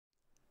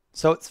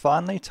So it's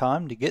finally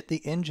time to get the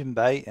engine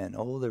bay and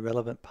all the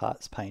relevant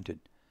parts painted.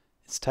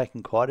 It's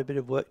taken quite a bit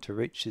of work to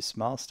reach this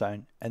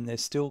milestone, and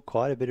there's still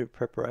quite a bit of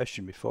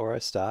preparation before I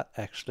start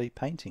actually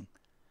painting.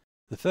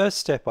 The first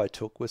step I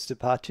took was to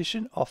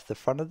partition off the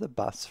front of the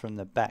bus from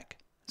the back,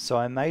 so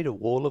I made a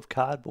wall of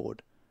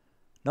cardboard.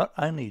 Not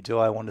only do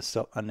I want to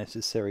stop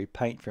unnecessary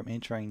paint from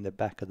entering the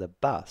back of the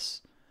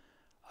bus,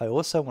 I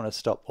also want to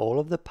stop all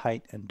of the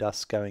paint and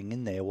dust going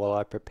in there while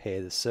I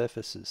prepare the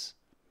surfaces.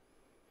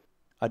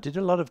 I did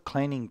a lot of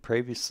cleaning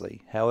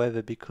previously,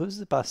 however, because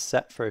the bus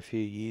sat for a few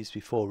years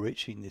before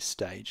reaching this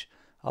stage,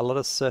 a lot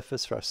of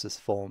surface rust has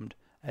formed,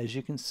 as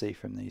you can see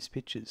from these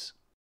pictures.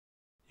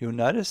 You'll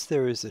notice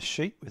there is a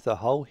sheet with a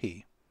hole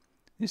here.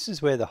 This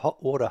is where the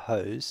hot water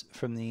hose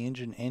from the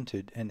engine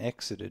entered and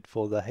exited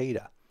for the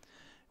heater,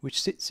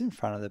 which sits in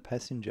front of the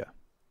passenger.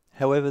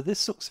 However,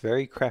 this looks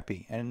very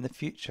crappy, and in the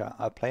future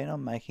I plan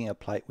on making a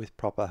plate with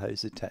proper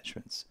hose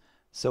attachments,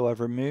 so I've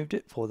removed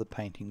it for the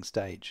painting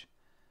stage.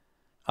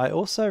 I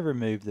also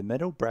removed the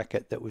metal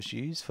bracket that was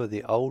used for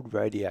the old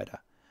radiator,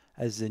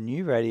 as the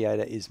new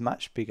radiator is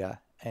much bigger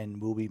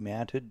and will be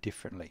mounted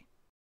differently.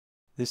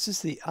 This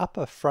is the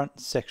upper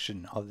front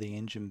section of the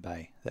engine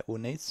bay that will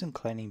need some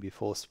cleaning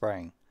before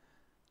spraying.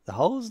 The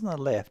holes on the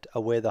left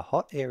are where the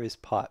hot air is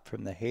piped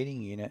from the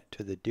heating unit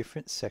to the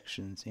different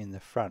sections in the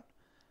front.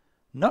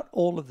 Not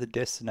all of the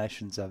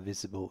destinations are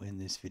visible in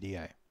this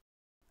video.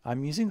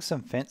 I'm using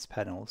some fence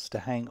panels to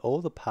hang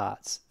all the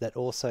parts that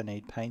also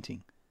need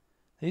painting.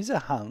 These are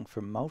hung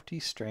from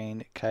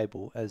multi-strand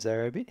cable as they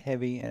are a bit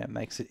heavy, and it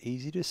makes it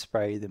easy to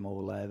spray them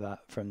all over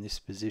from this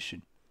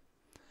position.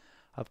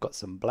 I've got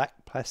some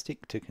black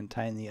plastic to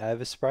contain the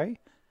overspray,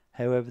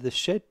 however the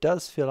shed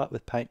does fill up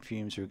with paint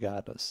fumes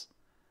regardless.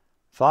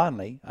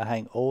 Finally, I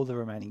hang all the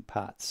remaining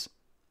parts.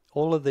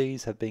 All of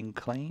these have been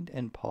cleaned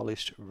and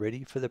polished,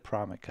 ready for the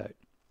primer coat.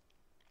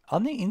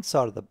 On the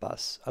inside of the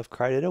bus, I've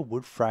created a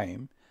wood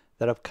frame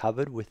that I've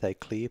covered with a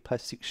clear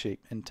plastic sheet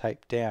and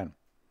taped down.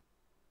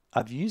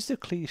 I've used a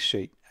clear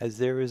sheet as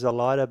there is a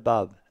light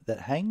above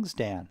that hangs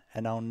down,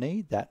 and I'll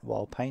need that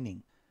while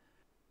painting.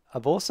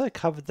 I've also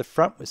covered the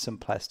front with some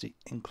plastic,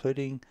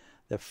 including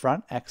the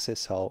front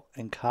access hole,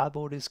 and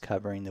cardboard is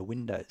covering the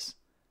windows.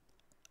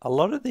 A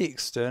lot of the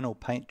external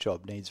paint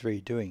job needs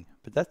redoing,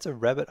 but that's a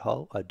rabbit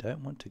hole I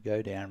don't want to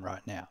go down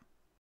right now.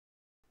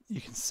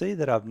 You can see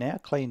that I've now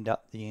cleaned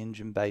up the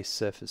engine bay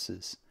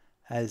surfaces,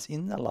 as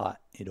in the light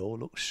it all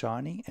looks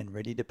shiny and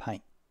ready to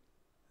paint.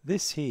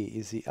 This here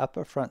is the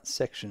upper front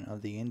section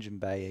of the engine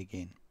bay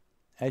again.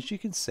 As you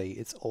can see,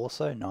 it's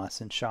also nice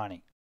and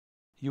shiny.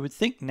 You would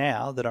think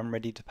now that I'm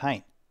ready to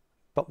paint,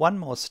 but one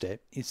more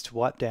step is to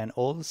wipe down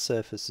all the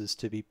surfaces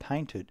to be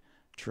painted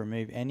to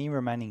remove any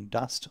remaining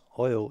dust,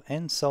 oil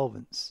and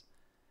solvents.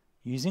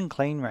 Using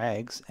clean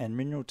rags and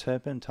mineral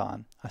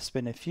turpentine, I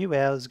spent a few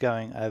hours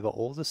going over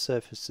all the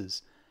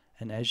surfaces,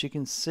 and as you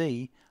can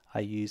see,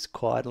 I used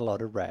quite a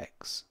lot of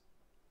rags.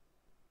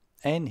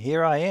 And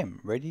here I am,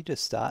 ready to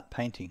start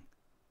painting.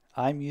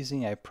 I'm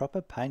using a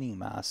proper painting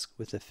mask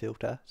with a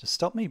filter to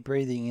stop me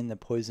breathing in the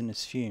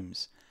poisonous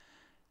fumes.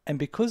 And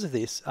because of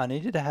this, I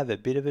needed to have a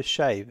bit of a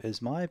shave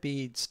as my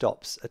beard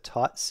stops a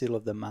tight seal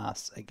of the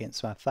mask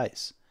against my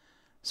face.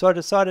 So I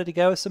decided to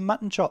go with some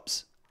mutton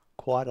chops.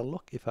 Quite a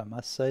look, if I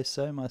must say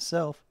so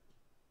myself.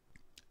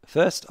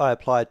 First, I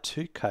applied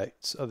 2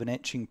 coats of an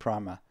etching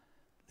primer.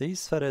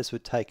 These photos were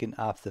taken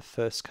after the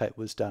first coat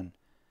was done.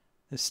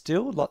 There's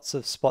still lots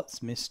of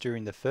spots missed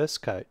during the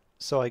first coat,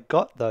 so I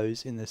got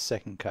those in the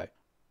second coat.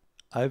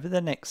 Over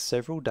the next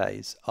several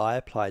days, I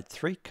applied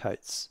 3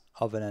 coats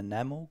of an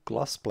enamel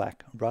gloss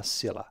black rust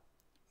sealer,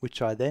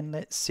 which I then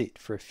let sit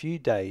for a few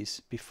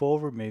days before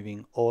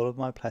removing all of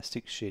my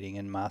plastic sheeting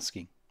and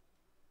masking.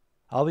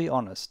 I'll be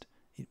honest,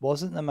 it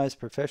wasn't the most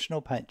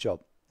professional paint job.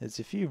 There's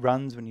a few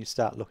runs when you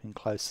start looking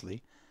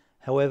closely.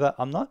 However,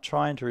 I'm not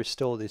trying to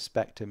restore this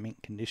back to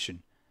mint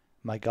condition.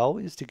 My goal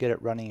is to get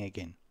it running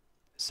again.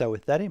 So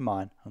with that in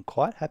mind, I'm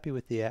quite happy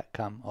with the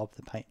outcome of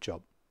the paint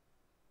job.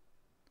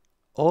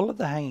 All of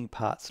the hanging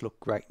parts look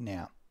great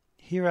now.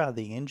 Here are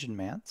the engine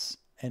mounts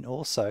and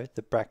also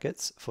the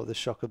brackets for the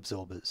shock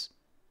absorbers.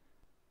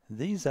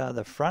 These are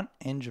the front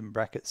engine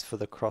brackets for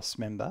the cross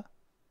member,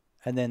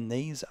 and then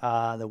these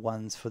are the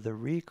ones for the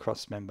rear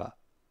cross member.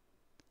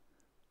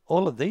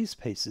 All of these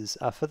pieces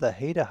are for the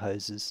heater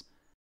hoses.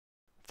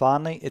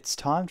 Finally, it's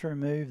time to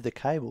remove the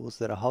cables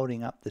that are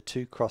holding up the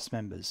 2 cross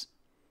members.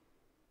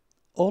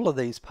 All of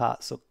these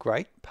parts look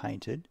great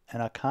painted,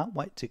 and I can't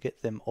wait to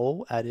get them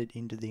all added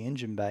into the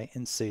engine bay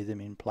and see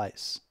them in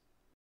place.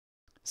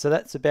 So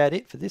that's about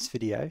it for this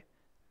video.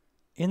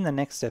 In the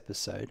next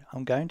episode,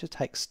 I'm going to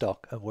take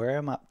stock of where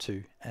I'm up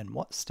to and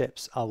what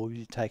steps I will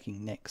be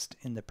taking next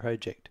in the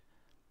project.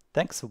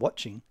 Thanks for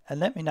watching, and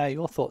let me know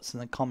your thoughts in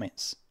the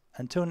comments.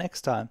 Until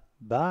next time,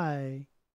 bye!